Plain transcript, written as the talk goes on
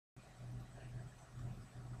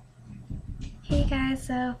guys,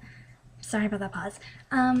 so sorry about that pause.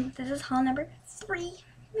 This is haul number 3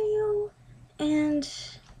 meal, and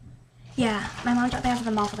yeah, my mom dropped me off at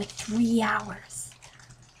the mall for like 3 hours.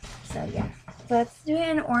 So yeah, let's do it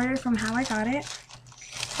in order from how I got it.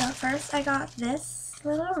 So first I got this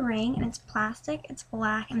little ring, and it's plastic, it's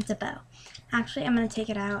black, and it's a bow. Actually, I'm gonna take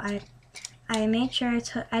it out. I made sure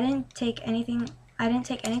I didn't take any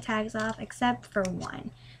tags off except for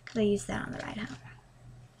one, because I used that on the ride home.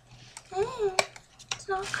 It's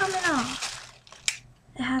not coming off.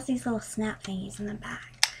 It has these little snap thingies in the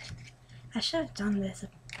back. I should have done this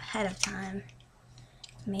ahead of time.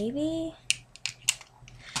 Maybe.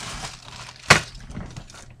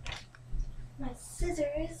 My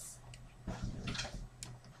scissors.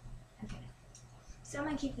 Okay. So I'm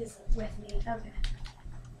gonna keep this with me. Okay.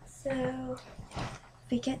 So if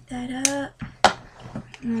we get that up.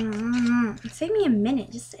 Save me a minute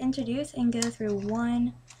just to introduce and go through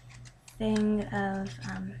one thing of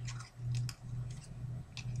I'm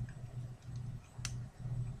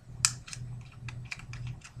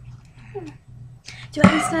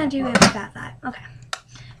just gonna do it with that side. Okay.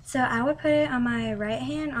 So I would put it on my right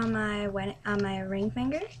hand on my ring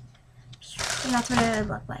finger, and that's what it would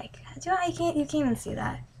look like. You can't even see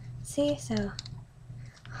that. See? So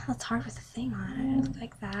that's hard with the thing on it. It looks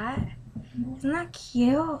like that. Isn't that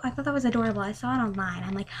cute? I thought that was adorable. I saw it online.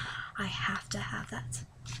 I'm like, I have to have that.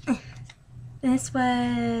 This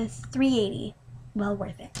was $3.80. Well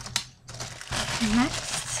worth it.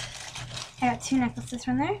 Next, I got 2 necklaces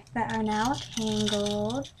from there that are now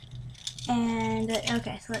tangled. And,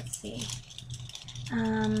 okay, so let's see.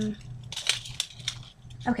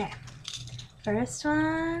 Okay. First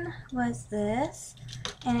one was this.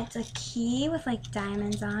 And it's a key with, like,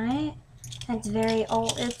 diamonds on it. And it's very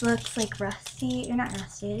old. It looks, like, rusty. Or not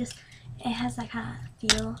rusty. It has that kind of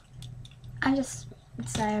feel. I just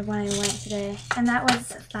decided when I went today. And that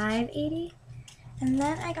was $5.80. And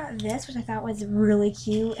then I got this, which I thought was really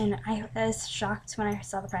cute, and I was shocked when I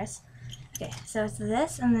saw the price. Okay, so it's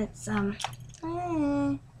this, and it's, and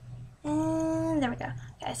there we go.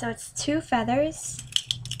 Okay, so it's 2 feathers.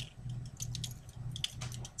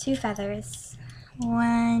 2 feathers.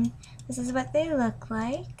 One, this is what they look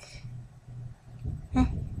like.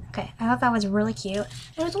 Okay, I thought that was really cute.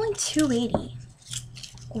 It was only $2.80.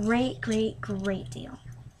 Great deal.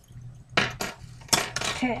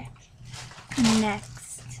 Okay.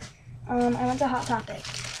 Next, I went to Hot Topic.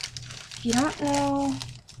 If you don't know,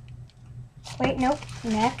 wait, nope.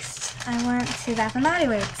 Next, I went to Bath and Body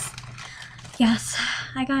Works. Yes,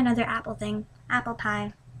 I got another apple thing, apple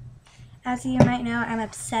pie. As you might know, I'm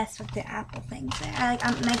obsessed with the apple things there.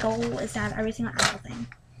 My goal is to have every single apple thing.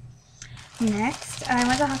 Next, I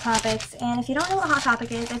went to Hot Topics, and if you don't know what Hot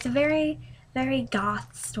Topic is, it's a very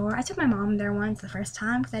goth store. I took my mom there once the first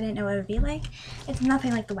time because I didn't know what it would be like. It's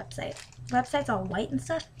nothing like the website. The website's all white and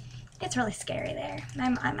stuff. It's really scary there. My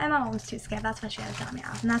mom was too scared. That's why she had to drop me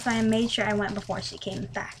off. And that's why I made sure I went before she came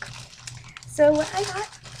back. So what I got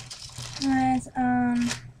was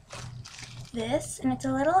this, and it's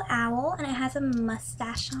a little owl, and it has a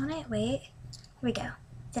mustache on it. Wait, here we go.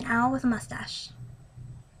 It's an owl with a mustache.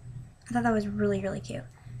 I thought that was really cute.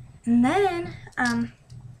 And then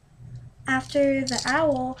after the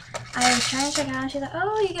owl, I was trying to check it out, and she's like,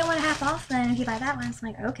 oh, you get 1.5 off then if you buy that one. So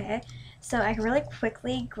I'm like, okay. So I really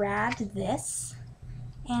quickly grabbed this,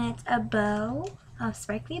 and it's a bow, a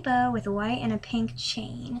sparkly bow with a white and a pink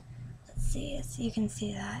chain. Let's see, so you can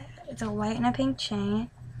see that. It's a white and a pink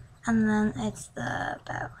chain, and then it's the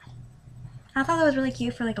bow. I thought that was really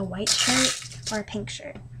cute for like a white shirt or a pink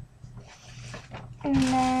shirt. And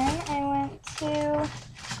then I went to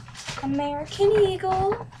American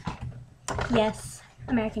Eagle. Yes,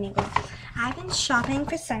 American Eagle. I've been shopping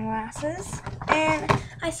for sunglasses, and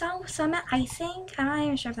I saw some at Icing. I'm not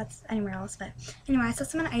even sure if that's anywhere else, but anyway, I saw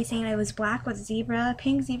some at Icing, and it was black with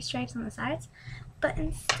pink zebra stripes on the sides. But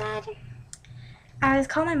instead, I was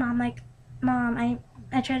calling my mom, like, Mom, I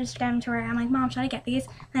tried to get them to her. I'm like, Mom, should I get these?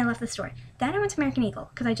 And I left the store. Then I went to American Eagle,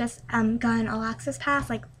 because I just got an all access pass,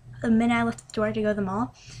 like, the minute I left the door to go to the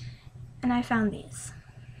mall, and I found these.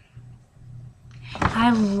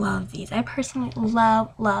 I love these. I personally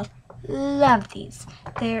love these.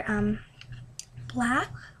 They're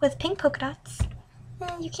black with pink polka dots.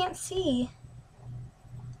 You can't see. Here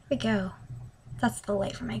we go. That's the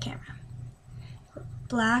light from my camera.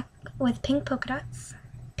 Black with pink polka dots.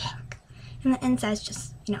 Pink. And the inside's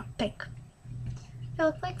just, pink. They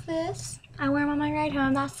look like this. I wear them on my ride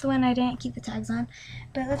home. That's the one I didn't keep the tags on.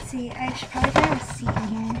 But let's see. I should probably put a receipt in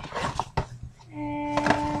here.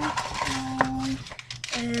 And,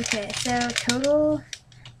 okay, so total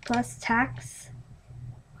plus tax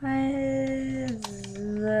was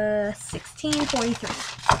the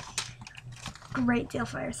 $16.43. Great deal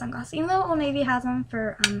for sunglasses. Even though Old Navy has them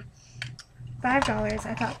for $5,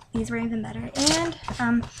 I thought these were even better.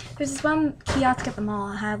 And there's this one kiosk at the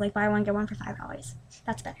mall. I had like buy one get one for $5.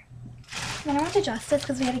 That's better. Then I went to Justice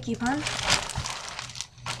because we had a coupon.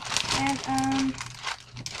 And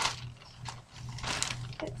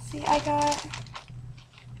let's see, I got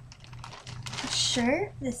a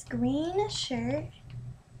shirt, this green shirt.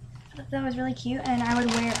 I thought that was really cute, and I would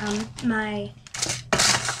wear my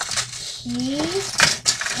keys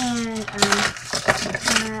and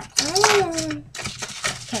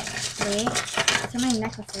okay, wait. So many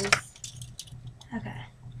necklaces. Okay,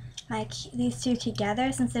 these two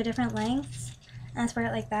together since they're different lengths, and I just wear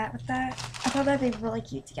it like that with that. I thought that'd be really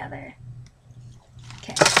cute together.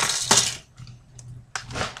 Okay.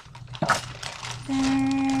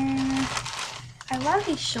 Then I love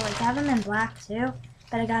these shorts. I have them in black too,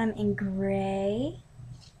 but I got them in gray.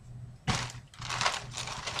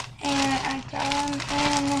 And I got them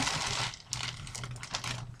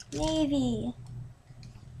in navy.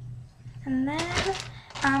 And then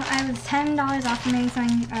I was $10 off for maybe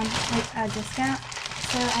something like a discount.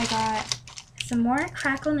 So I got some more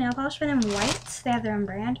Crackle nail polish, but in white. They have their own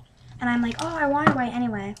brand. And I'm like, oh, I wanted white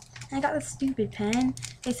anyway. And I got this stupid pen.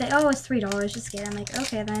 They say, oh, it's $3, just get it. I'm like,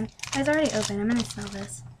 okay then. It's already open. I'm gonna smell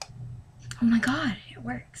this. Oh my god, it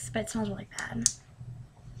works, but it smells really bad.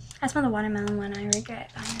 I smell the watermelon one. I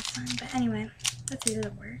regret buying this one. But anyway, let's see, does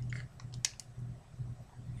it work?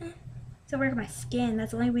 Does it work on my skin?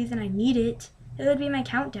 That's the only reason I need it. It would be my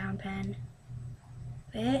countdown pen.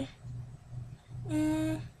 Wait.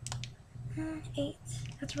 8.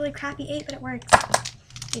 That's really crappy 8, but it works.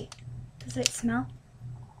 Wait, does it smell?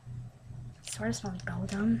 It sort of smells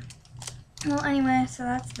bubblegum. Well, anyway, so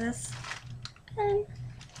that's this. And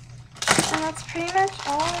that's pretty much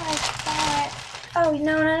all I got. Oh,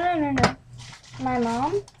 no. My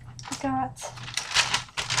mom got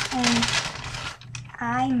an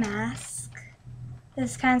eye mask.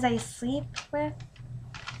 This kind that you sleep with.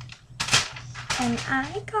 And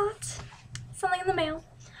I got something in the mail.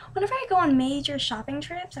 Whenever I go on major shopping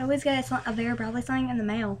trips, I always get a Vera Bradley something in the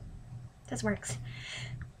mail. This works.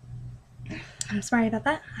 I'm sorry about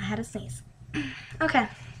that. I had a sneeze. Okay,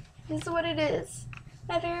 this is what it is.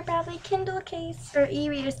 My Vera Bradley Kindle case, or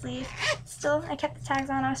e-reader sleeve. Still, I kept the tags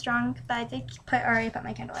on. I was strong, but I did already put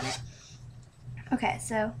my Kindle in it. Okay,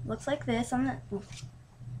 so looks like this on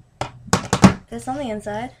the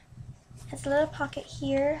inside. It's a little pocket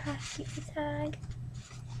here. I keep the tag.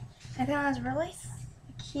 I think that was really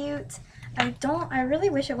cute. I really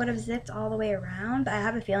wish it would have zipped all the way around, but I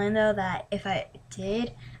have a feeling though that if I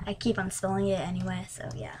did, I'd keep on spilling it anyway, so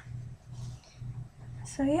yeah.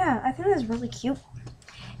 So yeah, I think it was really cute.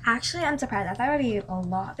 Actually, I'm surprised. I thought it would be a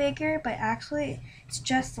lot bigger, but actually it's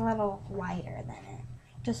just a little wider than it.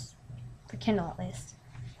 Just for Kindle at least.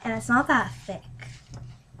 And it's not that thick.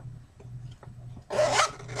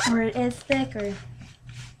 Or it is thick, or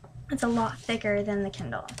it's a lot thicker than the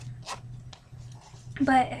Kindle.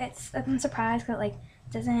 But I'm surprised because it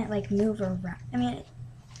doesn't move around. I mean, it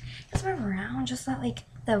does move around, just not like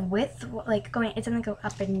the width, it doesn't go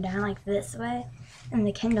up and down like this way. And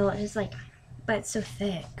the Kindle is just but it's so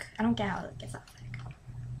thick. I don't get how it gets that thick.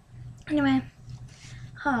 Anyway,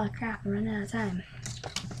 oh crap, I'm running out of time.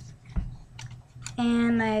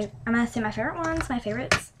 And I'm gonna say my favorite ones, my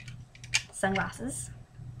favorites, sunglasses.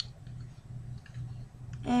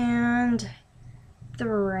 And the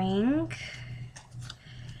ring.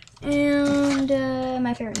 And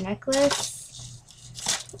my favorite necklace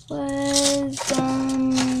was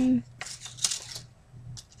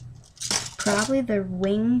probably the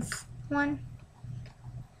wings one.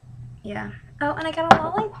 Yeah. Oh, and I got a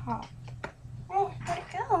lollipop. Oh, where'd it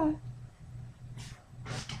go?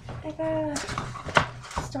 I got a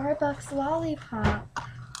Starbucks lollipop.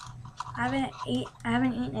 I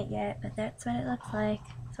haven't eaten it yet, but that's what it looks like.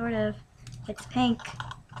 Sort of. It's pink.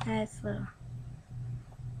 And it's little.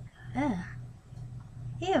 Ugh.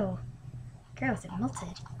 Ew. Gross, it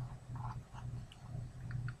melted.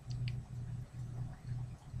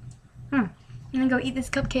 I'm gonna go eat this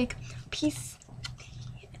cupcake. Peace.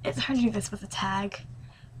 It's hard to do this with a tag.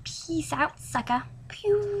 Peace out, sucker.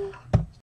 Pew.